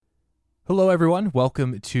Hello, everyone.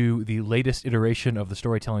 Welcome to the latest iteration of the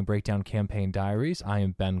Storytelling Breakdown Campaign Diaries. I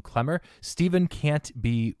am Ben Clemmer. Stephen can't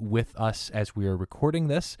be with us as we are recording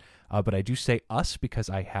this, but I do say us because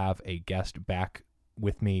I have a guest back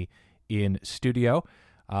with me in studio.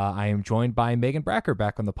 I am joined by Megan Bracker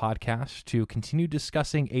back on the podcast to continue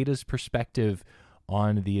discussing Ada's perspective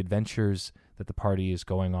on the adventures that the party is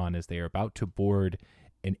going on as they are about to board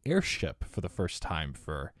an airship for the first time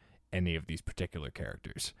for any of these particular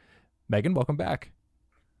characters. Megan, welcome back.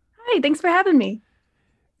 Hi, thanks for having me.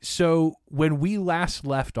 So when we last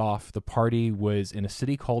left off, the party was in a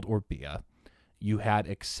city called Orbia. You had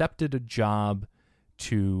accepted a job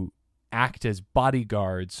to act as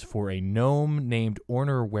bodyguards for a gnome named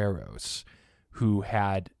Orner Weros, who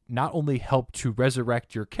had not only helped to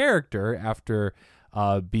resurrect your character after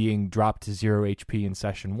being dropped to 0 HP in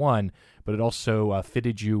session 1, but it also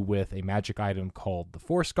fitted you with a magic item called the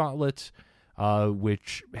Force Gauntlet,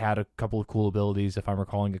 which had a couple of cool abilities, if I'm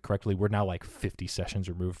recalling it correctly. We're now like 50 sessions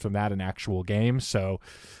removed from that in actual game, so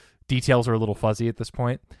details are a little fuzzy at this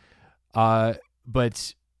point.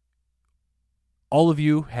 But all of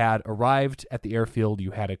you had arrived at the airfield.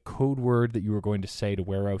 You had a code word that you were going to say to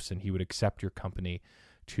Weros, and he would accept your company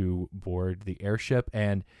to board the airship.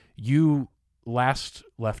 And you last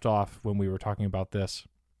left off when we were talking about this,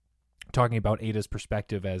 talking about Ada's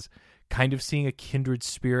perspective as kind of seeing a kindred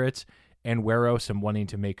spirit and Weros and wanting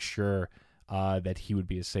to make sure that he would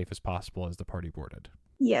be as safe as possible as the party boarded.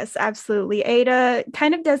 Yes, absolutely. Ada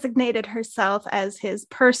kind of designated herself as his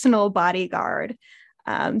personal bodyguard.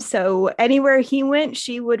 So anywhere he went,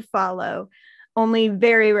 she would follow. Only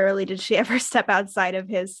very rarely did she ever step outside of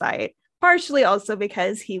his sight, partially also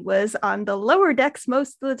because he was on the lower decks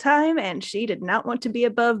most of the time, and she did not want to be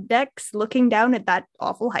above decks looking down at that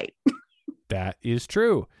awful height. That is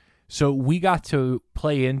true. So we got to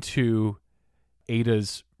play into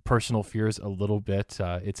Ada's personal fears a little bit.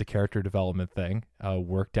 It's a character development thing.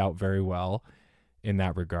 Worked out very well in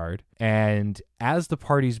that regard. And as the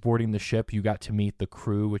party's boarding the ship, you got to meet the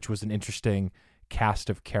crew, which was an interesting cast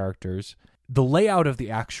of characters. The layout of the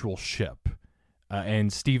actual ship,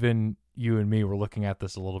 and Stephen, you and me were looking at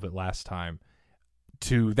this a little bit last time.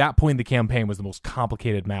 To that point in the campaign was the most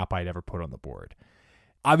complicated map I'd ever put on the board.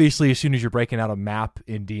 Obviously, as soon as you're breaking out a map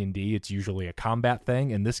in D&D, it's usually a combat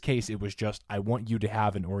thing. In this case, it was just, I want you to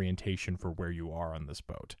have an orientation for where you are on this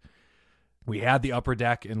boat. We had the upper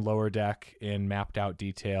deck and lower deck in mapped out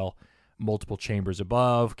detail, multiple chambers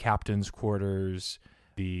above, captain's quarters.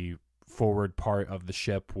 The forward part of the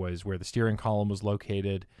ship was where the steering column was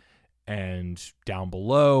located, and down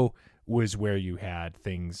below was where you had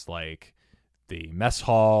things like the mess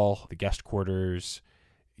hall, the guest quarters.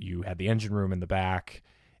 You had the engine room in the back,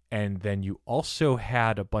 and then you also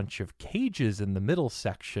had a bunch of cages in the middle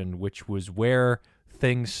section, which was where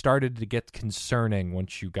things started to get concerning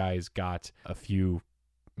once you guys got a few,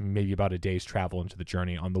 maybe about a day's travel into the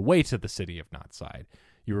journey on the way to the city of Knotside.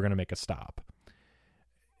 You were going to make a stop.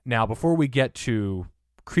 Now, before we get to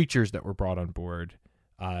creatures that were brought on board,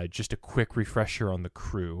 just a quick refresher on the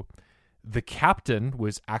crew. The captain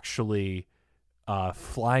was actually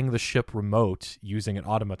flying the ship remote using an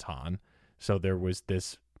automaton. So there was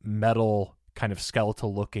this metal kind of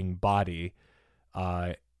skeletal looking body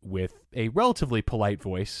with a relatively polite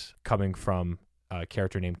voice coming from a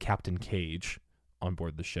character named Captain Cage on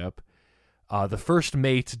board the ship. The first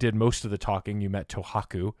mate did most of the talking. You met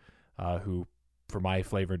Tohaku, who, for my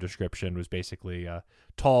flavor and description, was basically a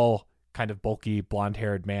tall, kind of bulky,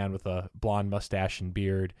 blonde-haired man with a blonde mustache and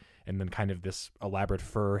beard, and then kind of this elaborate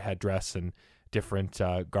fur headdress and different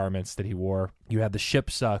garments that he wore. You had the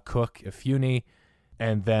ship's cook, Ifuni,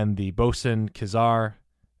 and then the bosun, Kizar,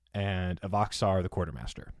 and Avaxar, the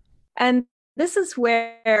quartermaster. And this is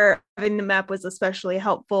where having the map was especially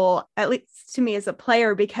helpful, at least to me as a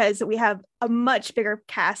player, because we have a much bigger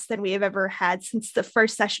cast than we have ever had since the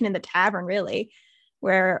first session in the tavern, really,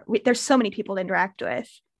 where there's so many people to interact with.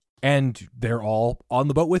 And they're all on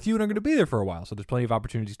the boat with you and are going to be there for a while. So there's plenty of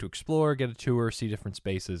opportunities to explore, get a tour, see different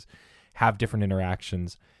spaces, have different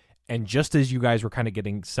interactions. And just as you guys were kind of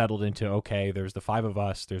getting settled into, okay, there's the 5 of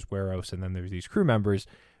us, there's Weros, and then there's these crew members,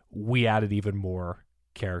 we added even more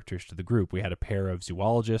characters to the group. We had a pair of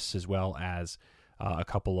zoologists as well as a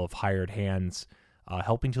couple of hired hands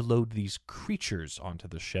helping to load these creatures onto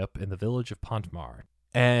the ship in the village of Pontmar.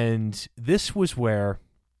 And this was where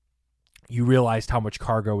you realized how much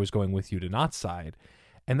cargo was going with you to Knotside,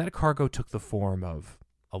 and that cargo took the form of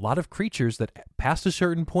a lot of creatures that past a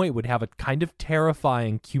certain point would have a kind of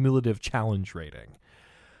terrifying cumulative challenge rating.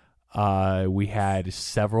 We had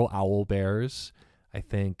several owl bears, I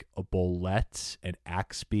think a bolette, an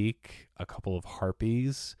axebeak, a couple of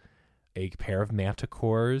harpies, a pair of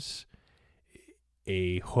manticores,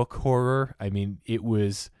 a hook horror. I mean, it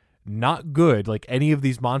was not good. Like, any of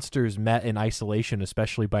these monsters met in isolation,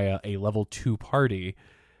 especially by a level 2 party,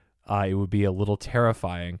 it would be a little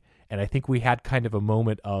terrifying. And I think we had kind of a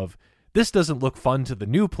moment of, this doesn't look fun to the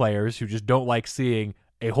new players who just don't like seeing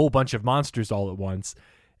a whole bunch of monsters all at once.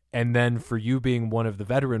 And then for you being one of the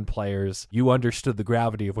veteran players, you understood the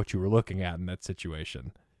gravity of what you were looking at in that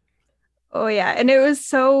situation. Oh, yeah. And it was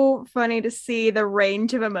so funny to see the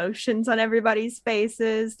range of emotions on everybody's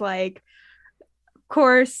faces. Like, of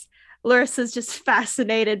course, Larissa's just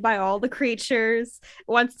fascinated by all the creatures,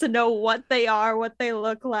 wants to know what they are, what they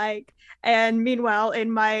look like. And meanwhile,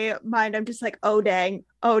 in my mind, I'm just like, oh, dang,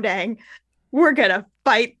 we're going to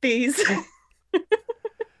fight these.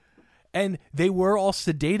 And they were all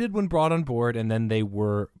sedated when brought on board, and then they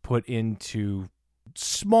were put into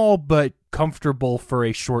small but comfortable for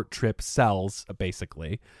a short trip cells,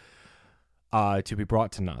 basically, to be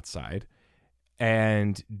brought to Knotside.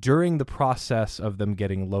 And during the process of them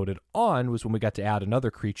getting loaded on was when we got to add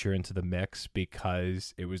another creature into the mix,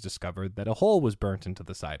 because it was discovered that a hole was burnt into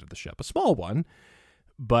the side of the ship. A small one,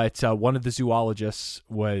 but one of the zoologists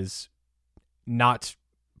was not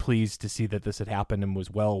pleased to see that this had happened and was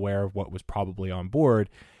well aware of what was probably on board,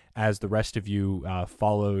 as the rest of you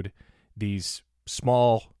followed these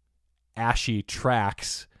small ashy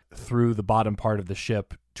tracks through the bottom part of the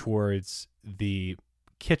ship towards the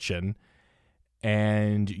kitchen,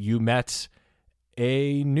 and you met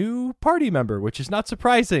a new party member, which is not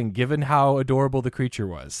surprising given how adorable the creature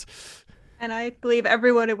was. And I believe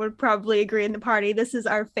everyone would probably agree in the party, this is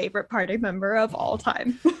our favorite party member of all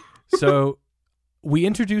time. So we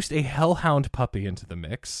introduced a hellhound puppy into the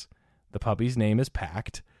mix. The puppy's name is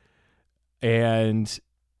Pact, and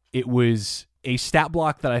it was a stat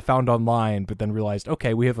block that I found online, but then realized,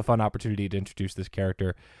 okay, we have a fun opportunity to introduce this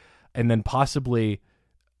character. And then possibly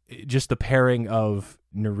just the pairing of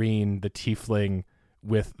Noreen, the tiefling,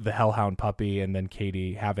 with the hellhound puppy, and then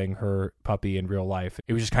Katie having her puppy in real life.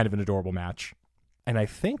 It was just kind of an adorable match. And I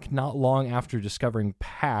think not long after discovering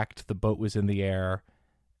Pact, the boat was in the air,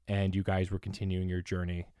 and you guys were continuing your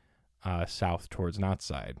journey south towards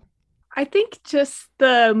Knotside. I think just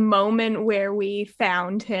the moment where we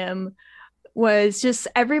found him was just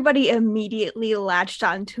everybody immediately latched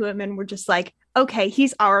onto him and were just like, okay,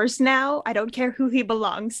 he's ours now. I don't care who he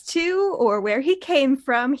belongs to or where he came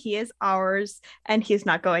from. He is ours and he's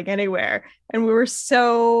not going anywhere. And we were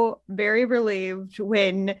so very relieved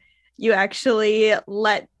when you actually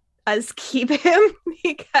let us keep him,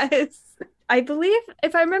 because I believe,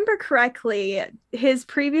 if I remember correctly, his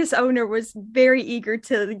previous owner was very eager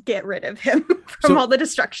to get rid of him from all the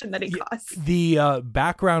destruction that he caused. The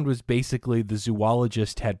background was basically the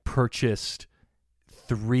zoologist had purchased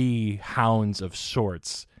 3 hounds of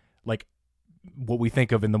sorts, like what we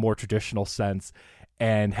think of in the more traditional sense,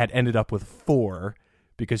 and had ended up with 4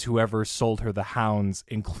 because whoever sold her the hounds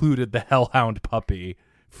included the hellhound puppy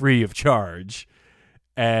free of charge.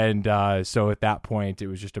 And so at that point, it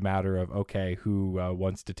was just a matter of, okay, who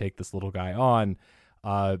wants to take this little guy on?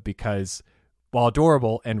 Because while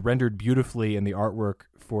adorable and rendered beautifully in the artwork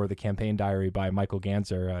for the campaign diary by Michael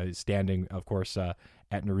Ganzer, standing, of course,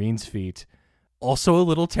 at Noreen's feet, also a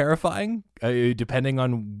little terrifying. Depending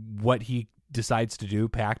on what he decides to do,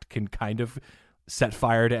 Pact can kind of set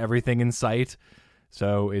fire to everything in sight.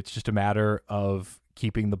 So it's just a matter of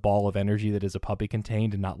keeping the ball of energy that is a puppy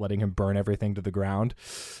contained and not letting him burn everything to the ground.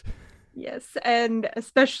 Yes, and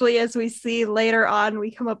especially as we see later on, we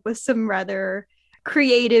come up with some rather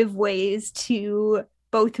creative ways to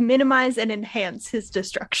both minimize and enhance his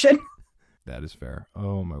destruction. That is fair.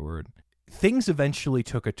 Oh, my word. Things eventually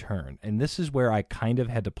took a turn, and this is where I kind of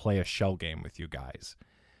had to play a shell game with you guys,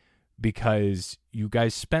 because you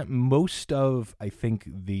guys spent most of, I think,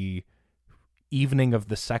 the evening of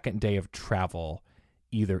the second day of travel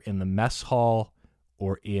either in the mess hall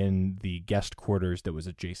or in the guest quarters that was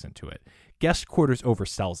adjacent to it. Guest quarters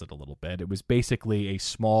oversells it a little bit. It was basically a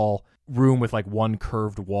small room with like one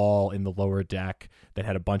curved wall in the lower deck that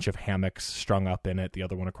had a bunch of hammocks strung up in it. The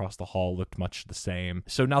other one across the hall looked much the same.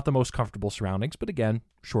 So not the most comfortable surroundings, but again,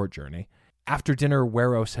 short journey. After dinner,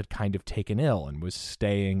 Weros had kind of taken ill and was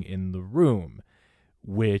staying in the room,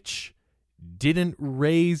 which didn't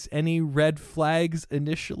raise any red flags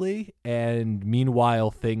initially, and meanwhile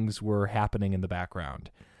things were happening in the background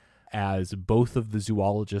as both of the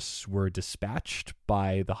zoologists were dispatched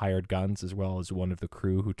by the hired guns, as well as one of the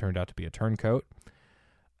crew who turned out to be a turncoat.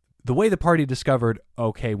 The way the party discovered,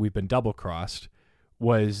 okay, we've been double-crossed,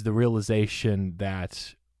 was the realization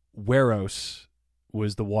that Weros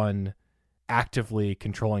was the one actively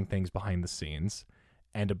controlling things behind the scenes,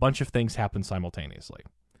 and a bunch of things happen simultaneously.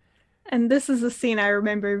 And this is a scene I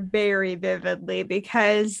remember very vividly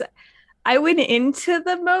because I went into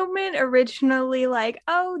the moment originally like,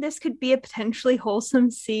 oh, this could be a potentially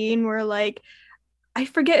wholesome scene where, like, I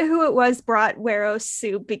forget who it was brought Wero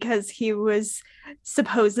soup because he was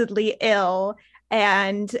supposedly ill,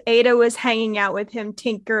 and Ada was hanging out with him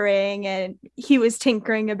tinkering, and he was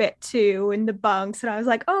tinkering a bit too in the bunks. And I was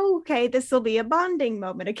like, oh, okay, this will be a bonding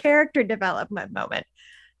moment, a character development moment.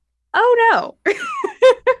 Oh no.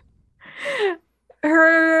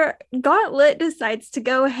 Her gauntlet decides to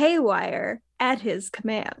go haywire at his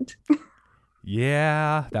command.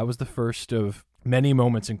 Yeah, that was the first of many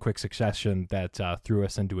moments in quick succession that threw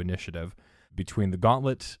us into initiative. Between the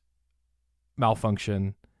gauntlet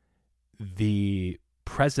malfunction, the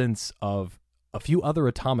presence of a few other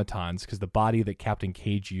automatons, because the body that Captain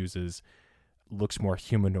Cage uses looks more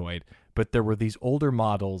humanoid, but there were these older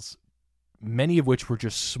models, many of which were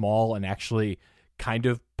just small and actually kind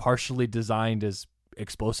of partially designed as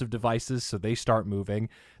explosive devices, so they start moving.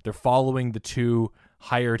 They're following the two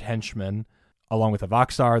hired henchmen, along with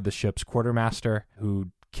Avaxar, the ship's quartermaster,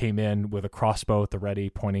 who came in with a crossbow at the ready,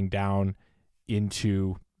 pointing down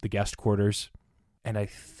into the guest quarters. And I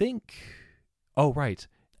think... Oh, right.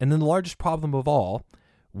 And then the largest problem of all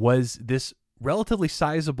was this relatively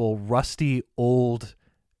sizable, rusty, old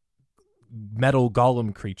metal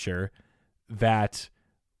golem creature that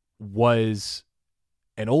was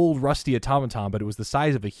an old, rusty automaton, but it was the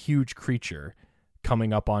size of a huge creature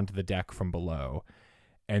coming up onto the deck from below.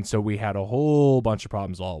 And so we had a whole bunch of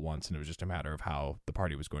problems all at once, and it was just a matter of how the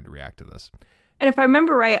party was going to react to this. And if I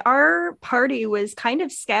remember right, our party was kind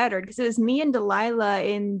of scattered because it was me and Delilah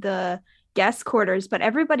in the guest quarters, but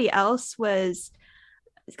everybody else was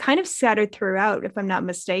kind of scattered throughout, if I'm not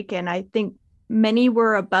mistaken. I think many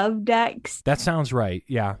were above decks. That sounds right.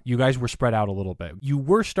 Yeah, you guys were spread out a little bit. You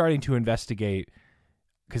were starting to investigate,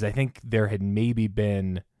 because I think there had maybe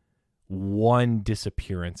been one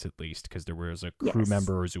disappearance at least, because there was a crew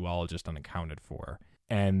member or zoologist unaccounted for.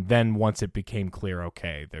 And then once it became clear,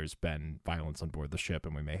 okay, there's been violence on board the ship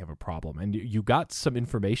and we may have a problem. And you got some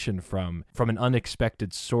information from an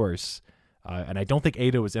unexpected source. And I don't think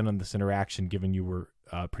Ada was in on this interaction, given you were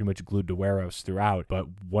pretty much glued to Wero throughout. But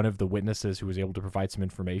one of the witnesses who was able to provide some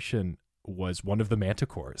information was one of the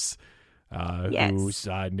Manticores, whose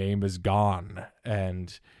name is Gone.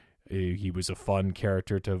 And he was a fun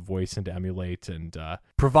character to voice and to emulate and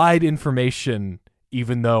provide information,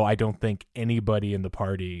 even though I don't think anybody in the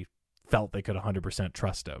party felt they could 100%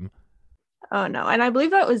 trust him. Oh, no. And I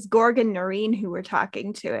believe that was Gorgon Noreen who were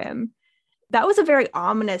talking to him. That was a very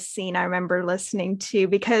ominous scene I remember listening to,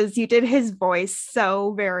 because you did his voice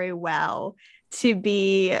so very well to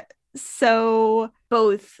be so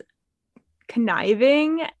both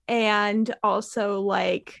conniving and also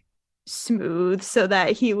like smooth, so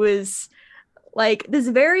that he was like this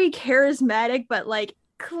very charismatic, but like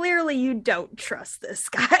clearly you don't trust this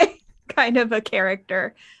guy kind of a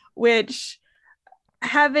character, which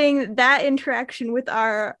having that interaction with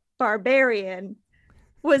our barbarian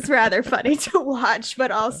was rather funny to watch,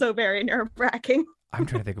 but also very nerve-wracking. I'm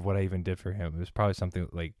trying to think of what I even did for him. It was probably something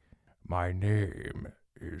like, my name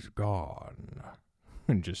is Gone.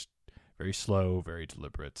 And just very slow, very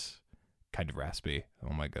deliberate, kind of raspy.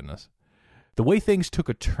 Oh my goodness. The way things took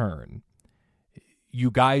a turn,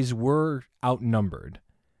 you guys were outnumbered,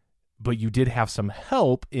 but you did have some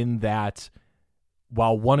help in that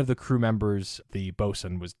while one of the crew members, the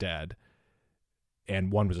bosun, was dead,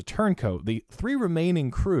 and one was a turncoat, the three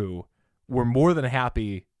remaining crew were more than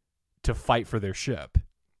happy to fight for their ship.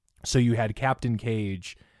 So you had Captain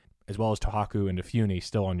Cage, as well as Tohaku and Ifune,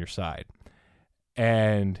 still on your side.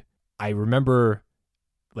 And I remember,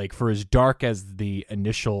 like, for as dark as the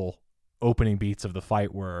initial opening beats of the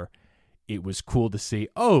fight were, it was cool to see,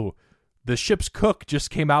 oh, the ship's cook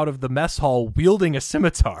just came out of the mess hall wielding a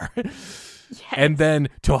scimitar. Yes. And then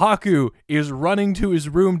Tohaku is running to his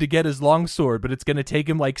room to get his longsword, but it's going to take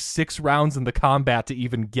him like 6 rounds in the combat to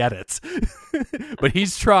even get it. But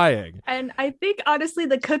he's trying. And I think, honestly,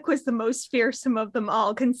 the cook was the most fearsome of them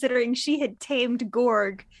all, considering she had tamed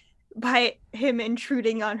Gorg by him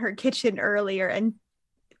intruding on her kitchen earlier, and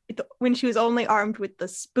when she was only armed with the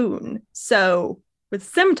spoon. So with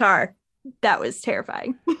scimitar, that was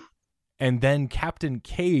terrifying. And then Captain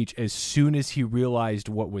Cage, as soon as he realized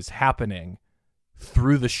what was happening,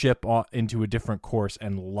 threw the ship into a different course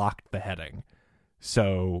and locked the heading.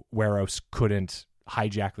 So Wero couldn't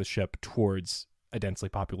hijack the ship towards a densely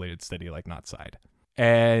populated city like Knotside.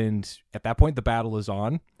 And at that point, the battle is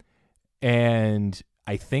on. And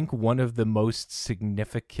I think one of the most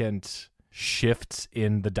significant shifts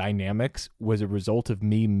in the dynamics was a result of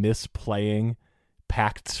me misplaying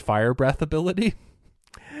Pact's fire breath ability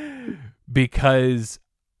because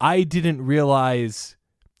I didn't realize,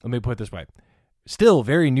 let me put it this way, still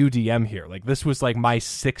very new DM here. Like this was like my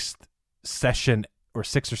 6th session or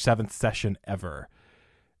 6th or 7th session ever.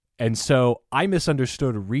 And so I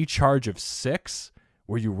misunderstood a recharge of 6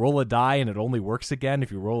 where you roll a die and it only works again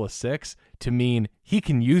if you roll a 6 to mean he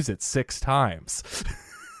can use it 6 times.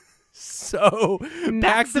 So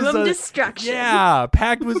maximum destruction. Yeah,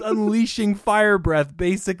 Pact was unleashing fire breath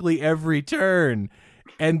basically every turn.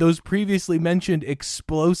 And those previously mentioned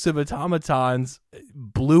explosive automatons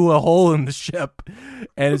blew a hole in the ship,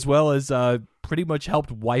 and as well as pretty much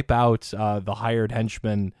helped wipe out the hired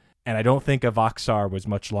henchmen. And I don't think Avoxar was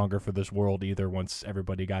much longer for this world either once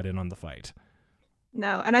everybody got in on the fight.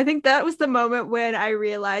 No, and I think that was the moment when I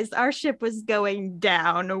realized our ship was going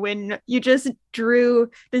down, when you just drew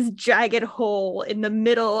this jagged hole in the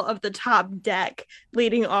middle of the top deck,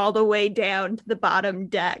 leading all the way down to the bottom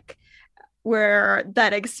deck, where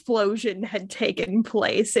that explosion had taken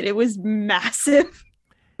place, and it was massive.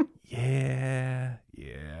 Yeah.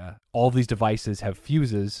 All these devices have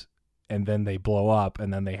fuses, and then they blow up,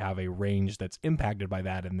 and then they have a range that's impacted by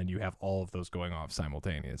that, and then you have all of those going off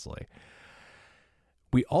simultaneously.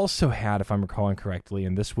 We also had, if I'm recalling correctly,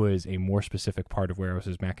 and this was a more specific part of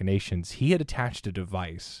Weros's machinations, he had attached a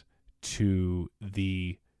device to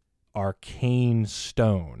the arcane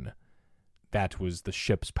stone that was the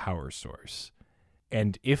ship's power source.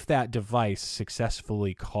 And if that device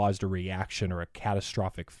successfully caused a reaction or a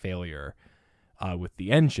catastrophic failure with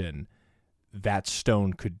the engine, that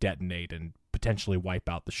stone could detonate and potentially wipe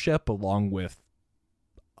out the ship, along with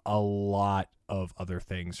a lot of other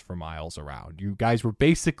things for miles around. You guys were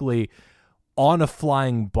basically on a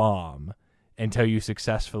flying bomb until you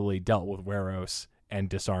successfully dealt with Weros and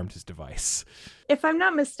disarmed his device. If I'm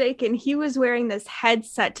not mistaken, he was wearing this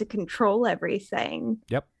headset to control everything.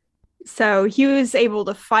 Yep. So he was able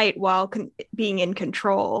to fight while being in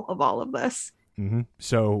control of all of this. Mm-hmm.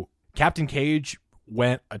 So Captain Cage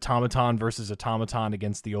went automaton versus automaton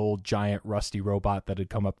against the old giant rusty robot that had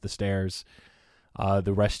come up the stairs.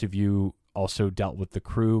 The rest of you also dealt with the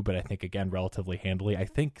crew, but I think, again, relatively handily. I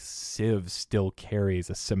think Civ still carries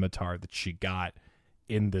a scimitar that she got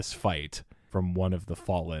in this fight from one of the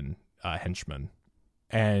fallen henchmen.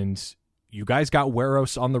 And you guys got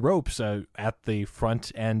Weros on the ropes at the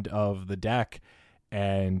front end of the deck,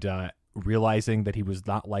 and realizing that he was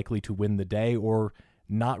not likely to win the day, or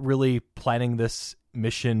not really planning this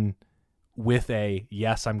mission with a,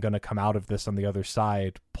 yes, I'm going to come out of this on the other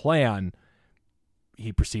side plan,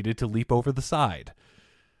 he proceeded to leap over the side.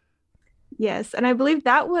 Yes, and I believe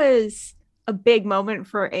that was a big moment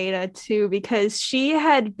for Ada too, because she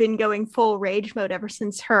had been going full rage mode ever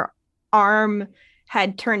since her arm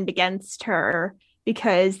had turned against her,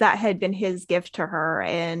 because that had been his gift to her.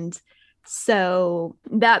 And so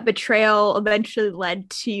that betrayal eventually led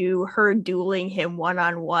to her dueling him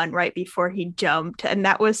one-on-one right before he jumped. And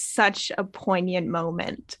that was such a poignant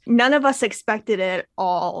moment. None of us expected it at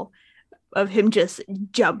all, of him just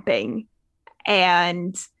jumping.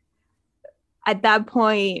 And at that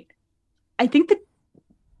point, I think that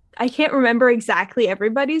I can't remember exactly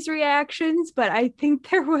everybody's reactions, but I think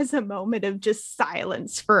there was a moment of just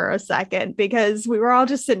silence for a second, because we were all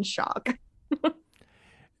just in shock.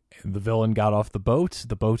 The villain got off the boat.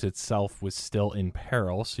 The boat itself was still in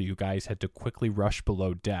peril, so you guys had to quickly rush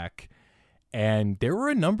below deck. And there were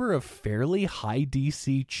a number of fairly high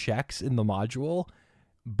DC checks in the module,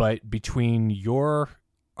 but between your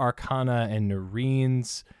Arcana and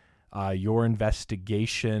Noreen's, your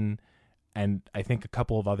investigation, and I think a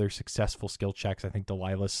couple of other successful skill checks, I think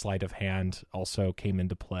Delilah's sleight of hand also came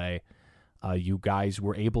into play. You guys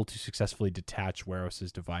were able to successfully detach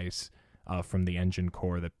Weros's device from the engine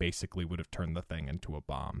core that basically would have turned the thing into a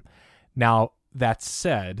bomb. Now, that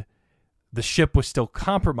said, the ship was still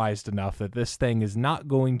compromised enough that this thing is not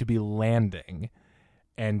going to be landing.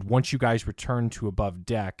 And once you guys returned to above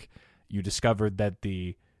deck, you discovered that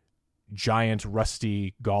the giant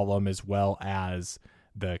rusty golem, as well as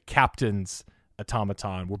the captain's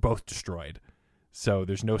automaton, were both destroyed. So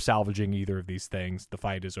there's no salvaging either of these things. The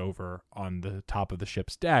fight is over on the top of the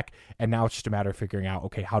ship's deck, and now it's just a matter of figuring out,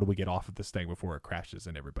 okay, how do we get off of this thing before it crashes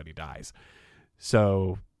and everybody dies?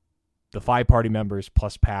 So the 5 party members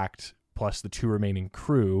plus Pact plus the 2 remaining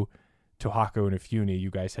crew, Tohako and Ifune,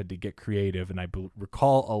 you guys had to get creative, and I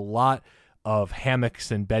recall a lot of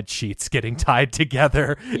hammocks and bed sheets getting tied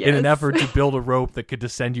together in an effort to build a rope that could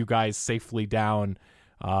descend you guys safely down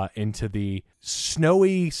into the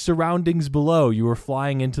snowy surroundings below. You were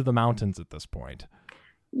flying into the mountains at this point.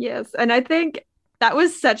 Yes. And I think that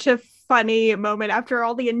was such a funny moment after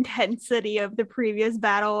all the intensity of the previous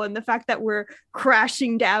battle and the fact that we're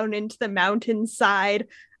crashing down into the mountainside.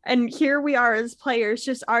 And here we are as players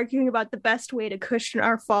just arguing about the best way to cushion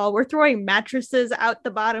our fall. We're throwing mattresses out the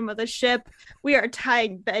bottom of the ship. We are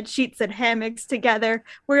tying bed sheets and hammocks together.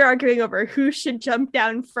 We're arguing over who should jump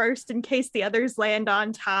down first in case the others land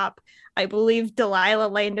on top. I believe Delilah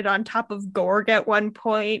landed on top of Gorg at one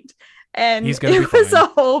point, and it was a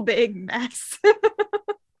whole big mess.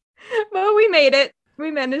 But we made it.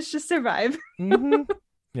 We managed to survive. Mm-hmm.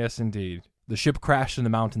 Yes, indeed. The ship crashed in the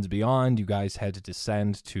mountains beyond. You guys had to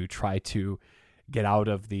descend to try to get out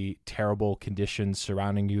of the terrible conditions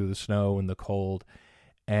surrounding you, the snow and the cold.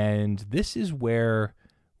 And this is where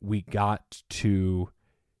we got to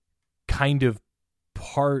kind of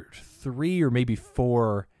part 3 or maybe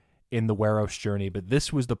 4 in the Westeros journey, but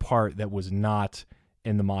this was the part that was not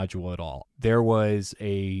in the module at all. There was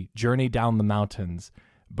a journey down the mountains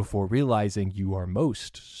before realizing you are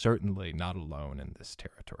most certainly not alone in this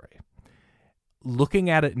territory. Looking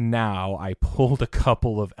at it now, I pulled a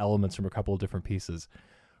couple of elements from a couple of different pieces.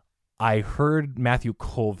 I heard Matthew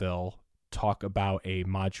Colville talk about a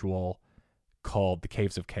module called The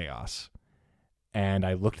Caves of Chaos, and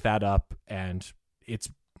I looked that up, and it's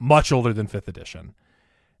much older than 5th edition.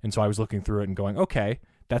 And so I was looking through it and going, okay,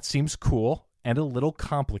 that seems cool and a little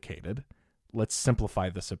complicated. Let's simplify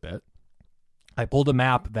this a bit. I pulled a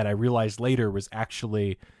map that I realized later was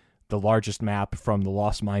actually the largest map from the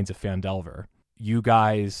Lost Mines of Phandelver. You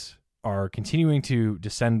guys are continuing to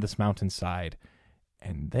descend this mountainside,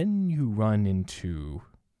 and then you run into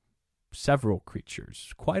several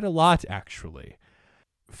creatures. Quite a lot, actually.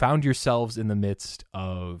 Found yourselves in the midst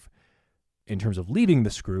of, in terms of leading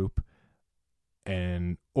this group,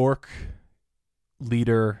 an orc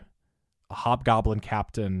leader, a hobgoblin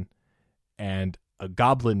captain, and a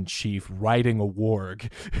goblin chief riding a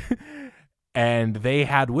warg. And they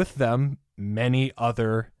had with them many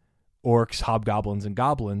other orcs, hobgoblins, and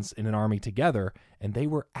goblins in an army together, and they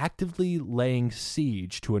were actively laying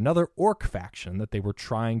siege to another orc faction that they were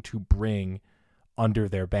trying to bring under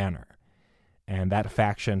their banner. And that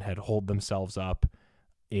faction had holed themselves up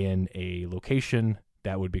in a location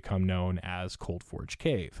that would become known as Coldforge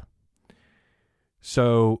Cave.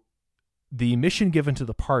 So the mission given to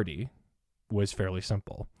the party was fairly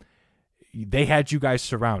simple. They had you guys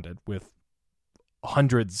surrounded with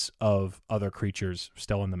hundreds of other creatures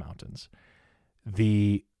still in the mountains.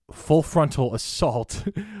 The full frontal assault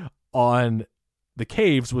on the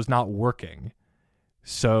caves was not working.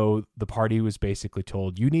 So the party was basically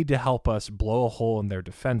told, you need to help us blow a hole in their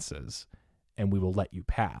defenses, and we will let you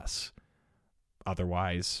pass.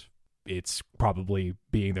 Otherwise, it's probably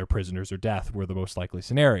being their prisoners or death were the most likely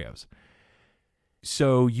scenarios.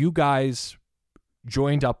 So you guys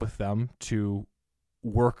joined up with them to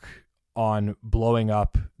work on blowing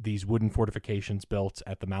up these wooden fortifications built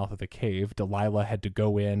at the mouth of the cave. Delilah had to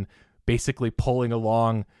go in, basically pulling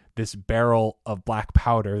along this barrel of black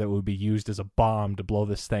powder that would be used as a bomb to blow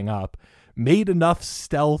this thing up, made enough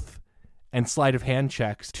stealth and sleight of hand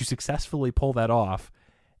checks to successfully pull that off,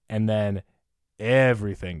 and then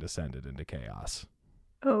everything descended into chaos.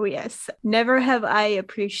 Oh, yes. Never have I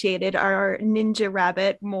appreciated our ninja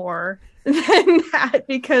rabbit more than that,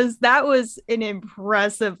 because that was an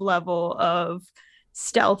impressive level of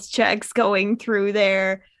stealth checks going through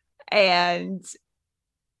there. And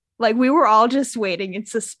like, we were all just waiting in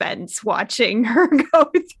suspense watching her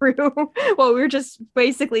go through while we were just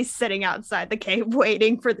basically sitting outside the cave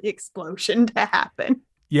waiting for the explosion to happen.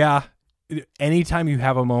 Yeah. Anytime you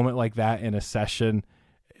have a moment like that in a session,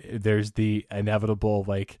 there's the inevitable,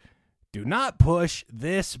 like, do not push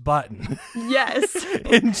this button. Yes.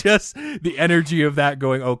 And just the energy of that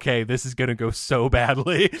going, okay, this is going to go so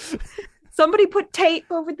badly. Somebody put tape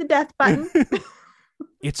over the death button.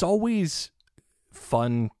 It's always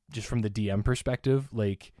fun just from the DM perspective.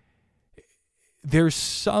 Like, there's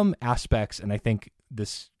some aspects, and I think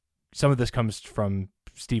some of this comes from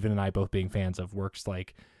Stephen and I both being fans of works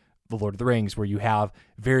like The Lord of the Rings, where you have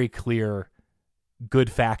very clear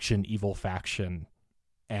good faction, evil faction,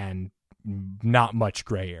 and not much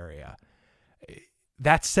gray area.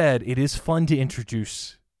 That said, it is fun to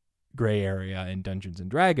introduce gray area in Dungeons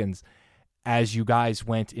and Dragons. As you guys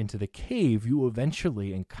went into the cave, you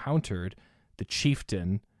eventually encountered the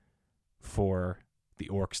chieftain for the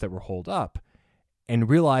orcs that were holed up and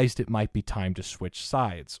realized it might be time to switch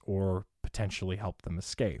sides or potentially help them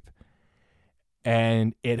escape.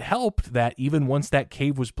 And it helped that even once that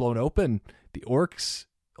cave was blown open, the orcs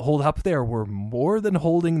holed up there were more than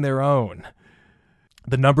holding their own.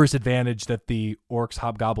 the numbers advantage that the orcs,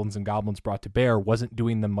 hobgoblins, and goblins brought to bear wasn't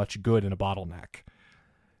doing them much good in a bottleneck,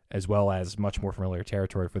 as well as much more familiar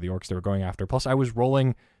territory for the orcs they were going after. Plus, I was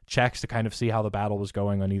rolling checks to kind of see how the battle was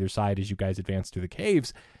going on either side as you guys advanced through the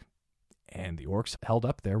caves, and the orcs held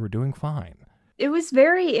up there, were doing fine. It was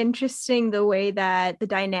very interesting the way that the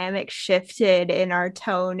dynamic shifted in our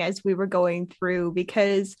tone as we were going through,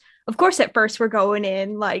 because of course at first we're going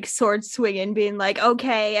in like sword swinging, being like,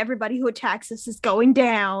 okay, everybody who attacks us is going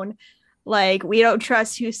down. Like, we don't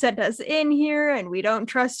trust who sent us in here, and we don't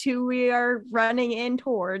trust who we are running in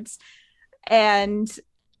towards. And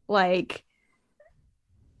like,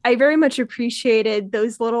 I very much appreciated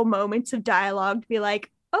those little moments of dialogue to be like,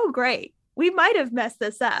 oh great, we might have messed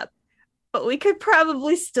this up, but we could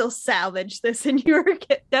probably still salvage this, and you were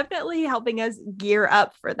definitely helping us gear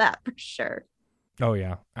up for that for sure. Oh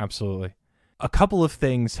yeah, absolutely. A couple of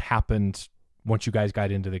things happened once you guys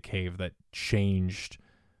got into the cave that changed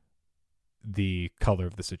the color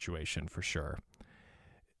of the situation for sure.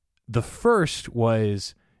 The first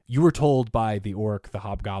was you were told by the orc, the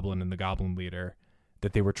hobgoblin, and the goblin leader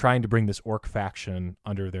that they were trying to bring this orc faction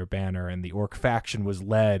under their banner, and the orc faction was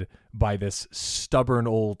led by this stubborn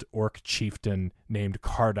old orc chieftain named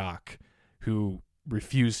Kardok, who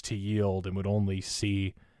refused to yield and would only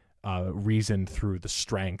see reason through the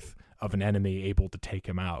strength of an enemy able to take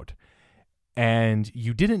him out. And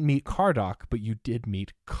you didn't meet Kardok, but you did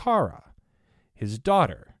meet Kara, his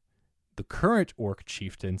daughter, the current orc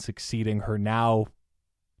chieftain succeeding her now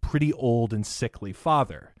pretty old and sickly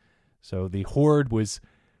father. So the horde was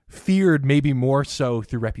feared maybe more so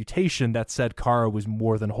through reputation. That said, Kara was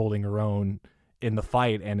more than holding her own in the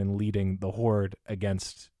fight and in leading the horde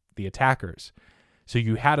against the attackers. So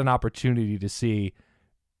you had an opportunity to see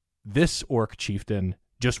this orc chieftain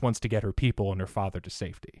just wants to get her people and her father to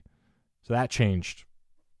safety. So that changed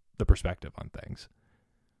the perspective on things.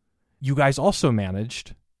 You guys also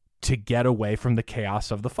managed to get away from the chaos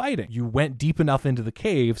of the fighting. You went deep enough into the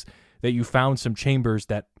caves that you found some chambers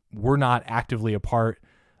that were not actively a part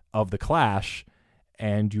of the clash,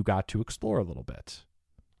 and you got to explore a little bit.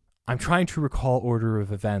 I'm trying to recall order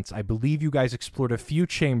of events. I believe you guys explored a few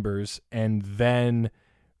chambers, and then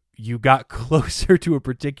you got closer to a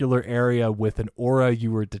particular area with an aura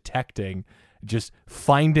you were detecting. Just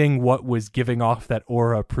finding what was giving off that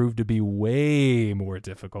aura proved to be way more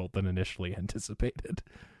difficult than initially anticipated.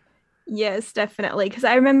 Yes, definitely. Because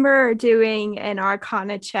I remember doing an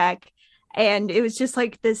Arcana check, and it was just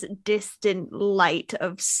like this distant light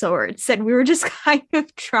of sorts. And we were just kind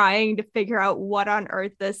of trying to figure out what on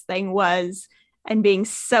earth this thing was and being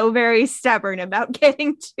so very stubborn about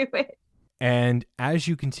getting to it. And as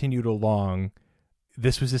you continued along,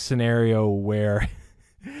 this was a scenario where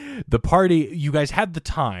the party, you guys had the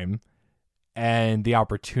time and the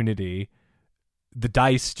opportunity. The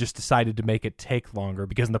dice just decided to make it take longer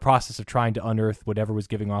because in the process of trying to unearth whatever was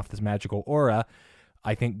giving off this magical aura,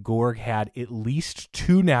 I think Gorg had at least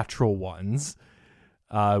 2 natural ones,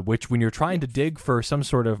 which when you're trying to dig for some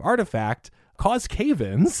sort of artifact, cause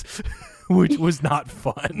cave-ins, which was not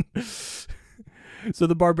fun. So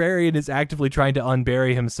the barbarian is actively trying to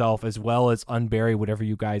unbury himself as well as unbury whatever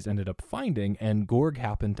you guys ended up finding, and Gorg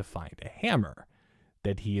happened to find a hammer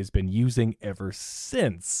that he has been using ever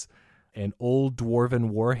since. An old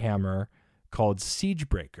dwarven warhammer called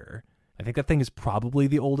Siegebreaker. I think that thing is probably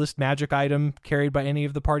the oldest magic item carried by any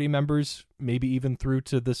of the party members, maybe even through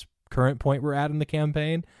to this current point we're at in the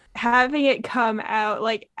campaign. Having it come out,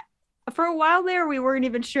 like, for a while there, we weren't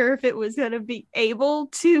even sure if it was going to be able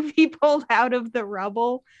to be pulled out of the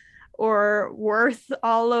rubble or worth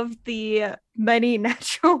all of the many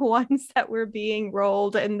natural ones that were being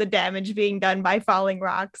rolled and the damage being done by falling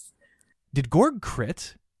rocks. Did Gorg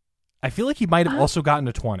crit? I feel like he might have also gotten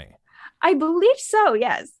a 20. I believe so,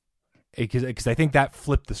 yes. Because I think that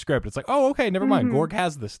flipped the script. It's like, oh, okay, never mind. Gorg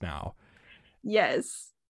has this now. Yes.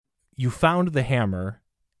 You found the hammer,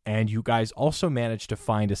 and you guys also managed to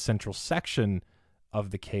find a central section of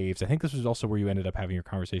the caves. I think this was also where you ended up having your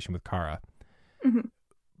conversation with Kara. Mm-hmm.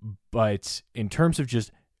 But in terms of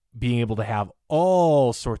just being able to have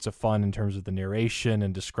all sorts of fun in terms of the narration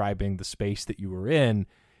and describing the space that you were in,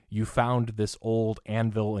 you found this old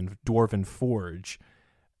anvil and dwarven forge,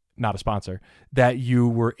 not a sponsor, that you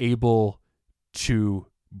were able to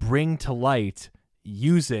bring to light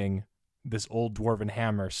using this old dwarven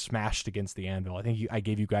hammer smashed against the anvil. I think I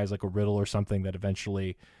gave you guys like a riddle or something that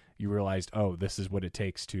eventually you realized, oh, this is what it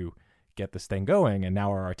takes to get this thing going, and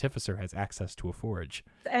now our artificer has access to a forge.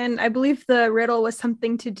 And I believe the riddle was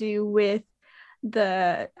something to do with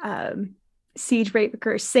the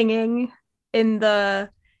Siegebreaker singing in the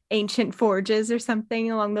ancient forges or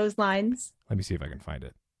something along those lines. Let me see if I can find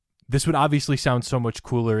it. This would obviously sound so much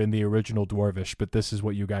cooler in the original Dwarvish, but this is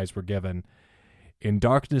what you guys were given. In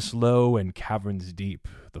darkness low and caverns deep,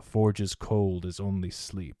 the forge is cold as only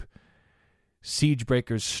sleep.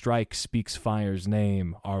 Siegebreaker's strike speaks fire's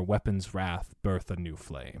name, our weapon's wrath birth a new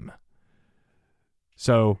flame.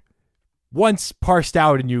 So, once parsed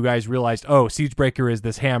out and you guys realized, oh, Siegebreaker is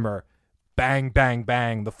this hammer, bang, bang,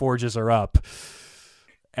 bang, the forges are up.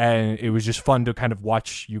 And it was just fun to kind of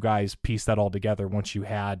watch you guys piece that all together once you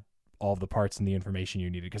had all the parts and the information you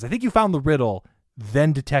needed. Because I think you found the riddle,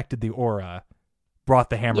 then detected the aura, brought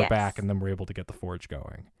the hammer back, and then were able to get the forge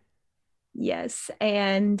going. Yes,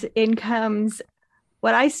 and in comes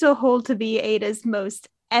what I still hold to be Ada's most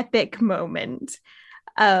epic moment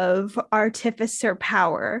of artificer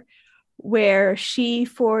power, where she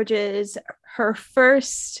forges her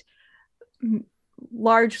first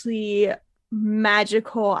largely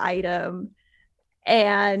magical item,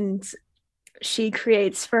 and she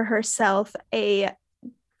creates for herself a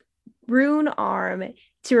rune arm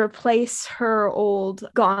to replace her old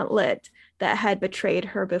gauntlet that had betrayed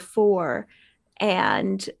her before.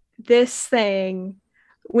 And this thing,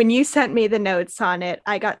 when you sent me the notes on it,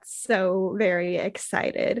 I got so very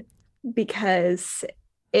excited because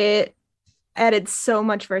it added so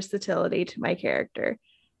much versatility to my character,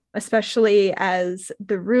 especially as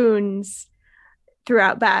the runes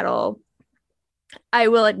throughout battle. I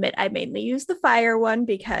will admit I mainly use the fire one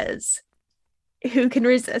because who can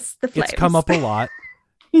resist the flames? It's come up a lot.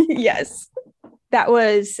 Yes. That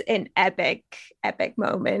was an epic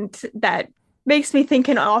moment that makes me think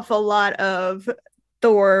an awful lot of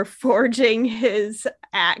Thor forging his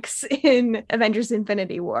axe in Avengers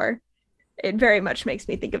Infinity War. It very much makes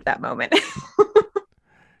me think of that moment.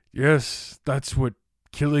 Yes, that's what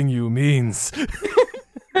killing you means.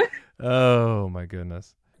 Oh my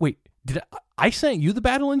goodness. Wait, did I sent you the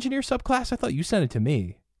battle engineer subclass? I thought you sent it to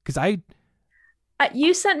me. Because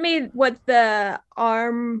you sent me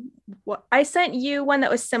I sent you one that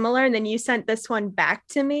was similar, and then you sent this one back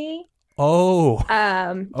to me. Oh,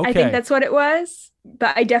 okay. I think that's what it was.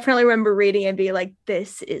 But I definitely remember reading and being like,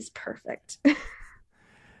 this is perfect.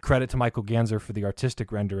 Credit to Michael Ganzer for the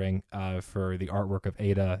artistic rendering for the artwork of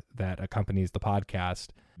Ada that accompanies the podcast,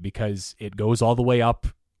 because it goes all the way up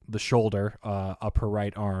the shoulder, up her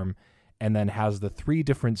right arm, and then has the 3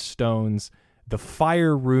 different stones. The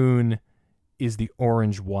fire rune is the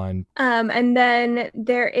orange one. And then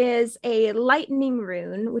there is a lightning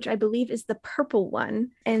rune, which I believe is the purple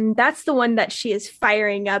one. And that's the one that she is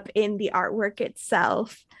firing up in the artwork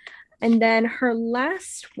itself. And then her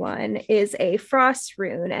last one is a frost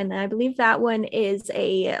rune. And I believe that one is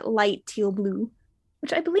a light teal blue,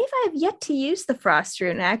 which I believe I have yet to use the frost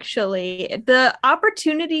rune, actually. The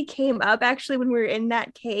opportunity came up actually when we were in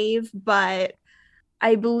that cave, but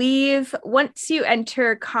I believe once you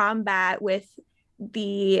enter combat with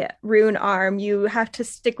the rune arm, you have to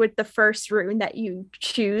stick with the first rune that you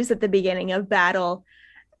choose at the beginning of battle.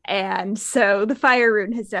 And so the fire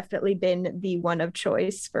rune has definitely been the one of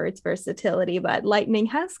choice for its versatility, but lightning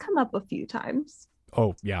has come up a few times.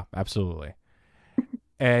 Oh, yeah, absolutely.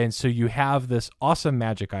 And so you have this awesome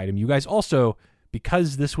magic item. You guys also,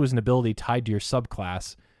 because this was an ability tied to your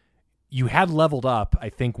subclass, you had leveled up, I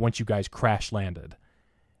think, once you guys crash landed.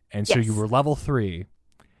 And so you were level 3,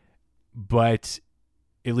 but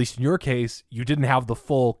at least in your case, you didn't have the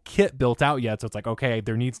full kit built out yet. So it's like, okay,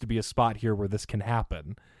 there needs to be a spot here where this can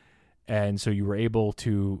happen. And so you were able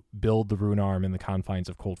to build the rune arm in the confines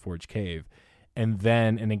of Coldforge Cave. And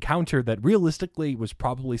then an encounter that realistically was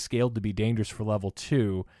probably scaled to be dangerous for level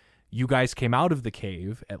 2. You guys came out of the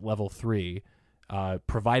cave at level 3,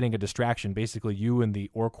 providing a distraction. Basically, you and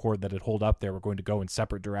the orc horde that had holed up there were going to go in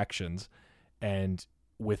separate directions. And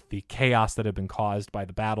with the chaos that had been caused by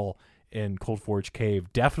the battle in Coldforge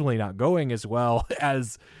Cave definitely not going as well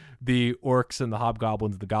as the orcs and the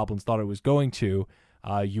hobgoblins, the goblins thought it was going to,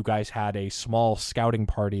 you guys had a small scouting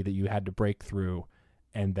party that you had to break through,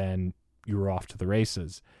 and then you were off to the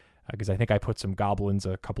races. Because I think I put some goblins,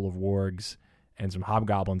 a couple of wargs, and some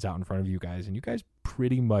hobgoblins out in front of you guys, and you guys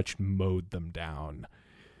pretty much mowed them down.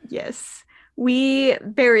 Yes. We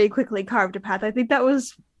very quickly carved a path. I think that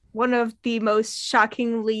was one of the most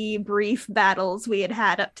shockingly brief battles we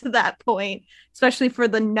had up to that point, especially for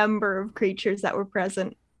the number of creatures that were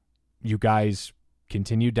present. You guys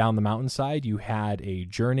continued down the mountainside. You had a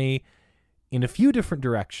journey in a few different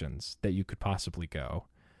directions that you could possibly go.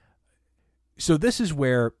 So this is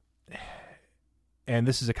where, and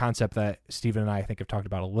this is a concept that Stephen and I think have talked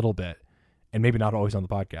about a little bit, and maybe not always on the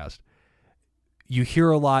podcast. You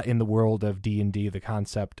hear a lot in the world of D&D the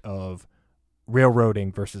concept of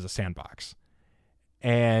railroading versus a sandbox.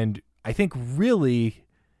 And I think really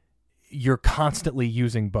you're constantly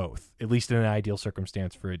using both, at least in an ideal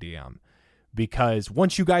circumstance for a DM. Because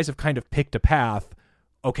once you guys have kind of picked a path,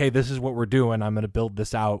 okay, this is what we're doing, I'm going to build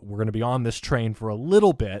this out, we're going to be on this train for a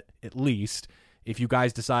little bit, at least. If you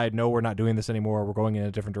guys decide, no, we're not doing this anymore, we're going in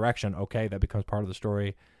a different direction, okay, that becomes part of the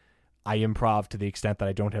story. I improv to the extent that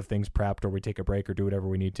I don't have things prepped, or we take a break or do whatever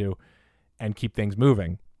we need to and keep things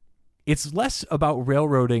moving. It's less about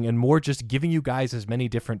railroading and more just giving you guys as many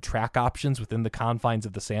different track options within the confines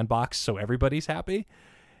of the sandbox so everybody's happy.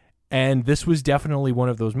 And this was definitely one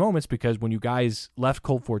of those moments, because when you guys left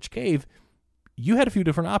Cold Forge Cave, you had a few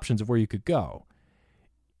different options of where you could go.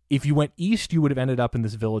 If you went east, you would have ended up in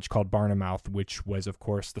this village called Barnamouth, which was, of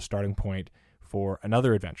course, the starting point for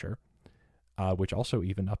another adventure, which also,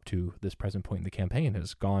 even up to this present point in the campaign,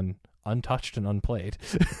 has gone untouched and unplayed.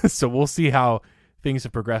 So we'll see how things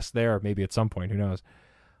have progressed there, maybe at some point, who knows.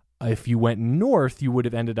 If you went north, you would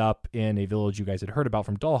have ended up in a village you guys had heard about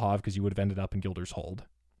from Dalhav, because you would have ended up in Gilder's Hold.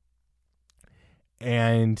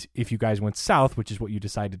 And if you guys went south, which is what you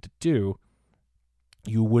decided to do,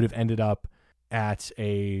 you would have ended up at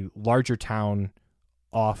a larger town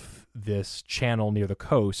off this channel near the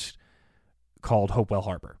coast called Hopewell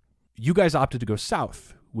Harbor. You guys opted to go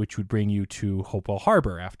south, which would bring you to Hopewell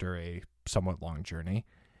Harbor after a somewhat long journey.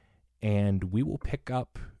 And we will pick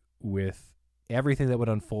up with everything that would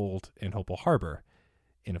unfold in Hopewell Harbor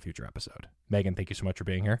in a future episode. Megan, thank you so much for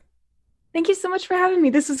being here. Thank you so much for having me.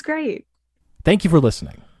 This was great. Thank you for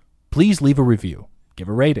listening. Please leave a review, give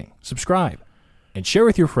a rating, subscribe, and share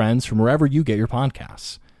with your friends from wherever you get your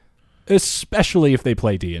podcasts, especially if they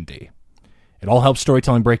play D&D. It all helps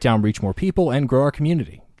Storytelling Breakdown reach more people and grow our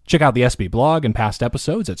community. Check out the SB blog and past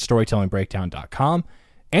episodes at storytellingbreakdown.com.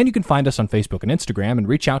 And you can find us on Facebook and Instagram, and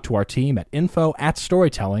reach out to our team at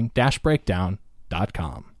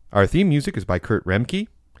info@storytelling-breakdown.com. Our theme music is by Kurt Remke.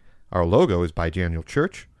 Our logo is by Daniel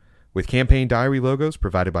Church, with campaign diary logos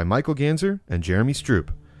provided by Michael Ganzer and Jeremy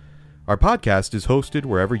Stroop. Our podcast is hosted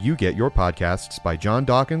wherever you get your podcasts by John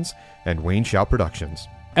Dawkins and Wayne Shout Productions.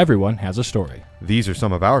 Everyone has a story. These are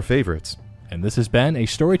some of our favorites. And this has been a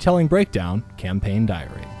Storytelling Breakdown campaign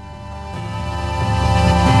diary.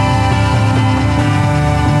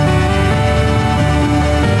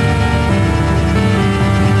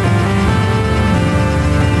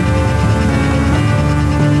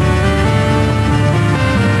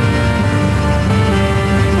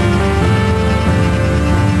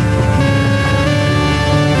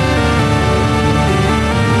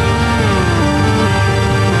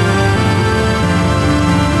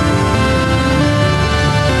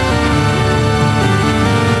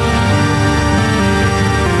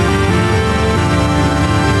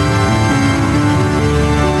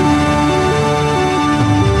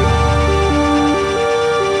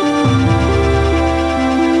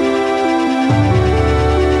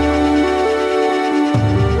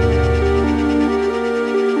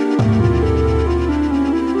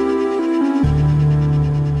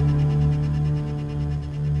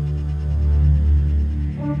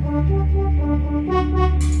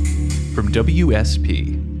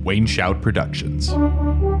 WSP, Wayne Shout Productions.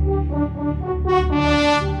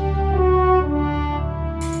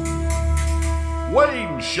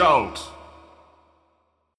 Wayne Shout!